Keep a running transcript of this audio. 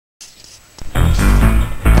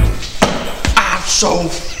so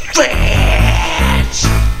fat!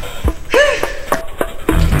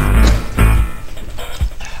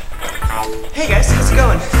 Hey guys, how's it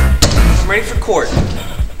going? I'm ready for court.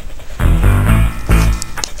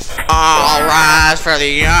 All rise for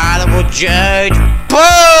the Honorable Judge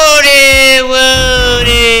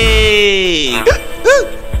PootyWooty!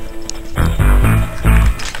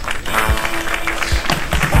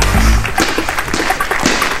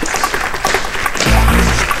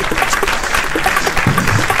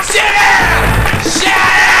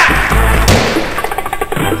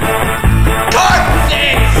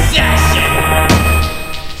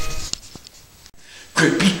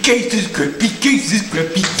 Scrappy cases, scrappy cases,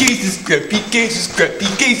 scrappy cases, scrappy cases, scrappy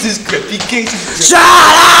cases, scrappy cases. Shut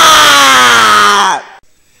up!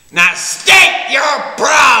 Now state your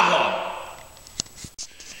problem!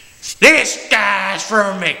 This guy's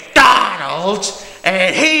from McDonald's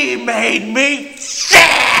and he made me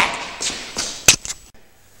fat!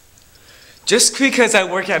 Just because I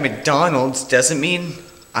work at McDonald's doesn't mean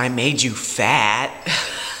I made you fat.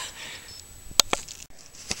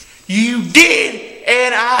 You did!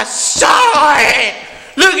 And I saw it!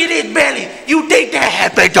 Look at his belly! You think that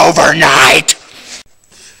happened overnight?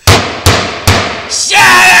 Shut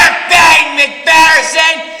up, Bang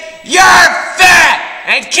McPherson! You're fat!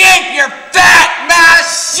 And keep your fat mouth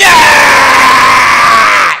shut!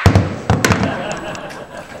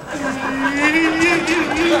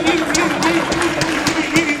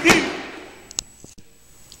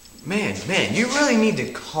 Man, you really need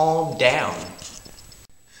to calm down.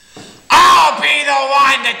 I'll be the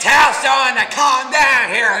one to tell someone to calm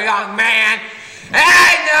down here, young man. And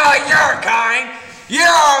I know you're kind. You're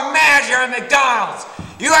a manager at McDonald's.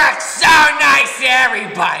 You act so nice to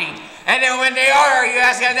everybody. And then when they order you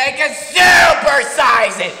ask if they can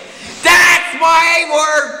supersize it. That's why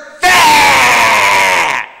we're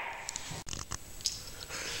fat!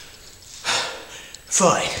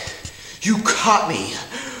 Fine. You caught me.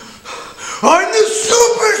 I'm the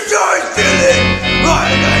superstar villain! I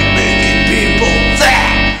like making people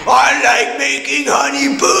fat! I like making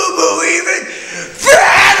Honey Boo Boo even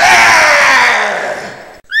fatter!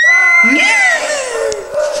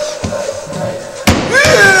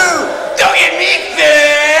 Don't get me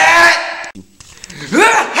fat!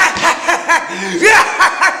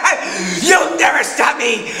 You'll never stop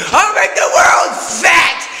me! I'll make the world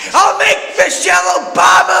fat! I'll make Michelle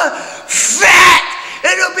Obama fat!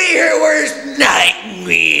 It'll be her worst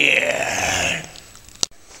nightmare!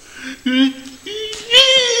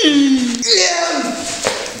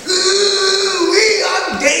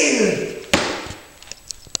 I'm dead!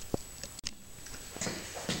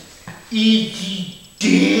 Is he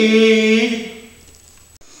dead?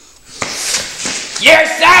 You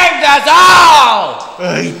saved us all! I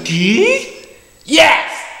did? Yes!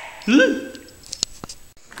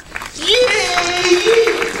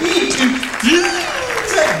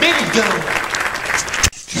 Baby go!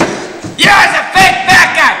 You're a fake fat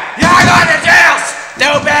guy! You're going to jail,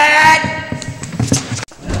 stupid!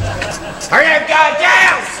 Are you going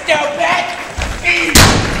down, stupid?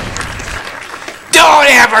 Don't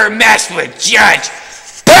ever mess with Judge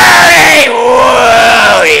PootyWooty!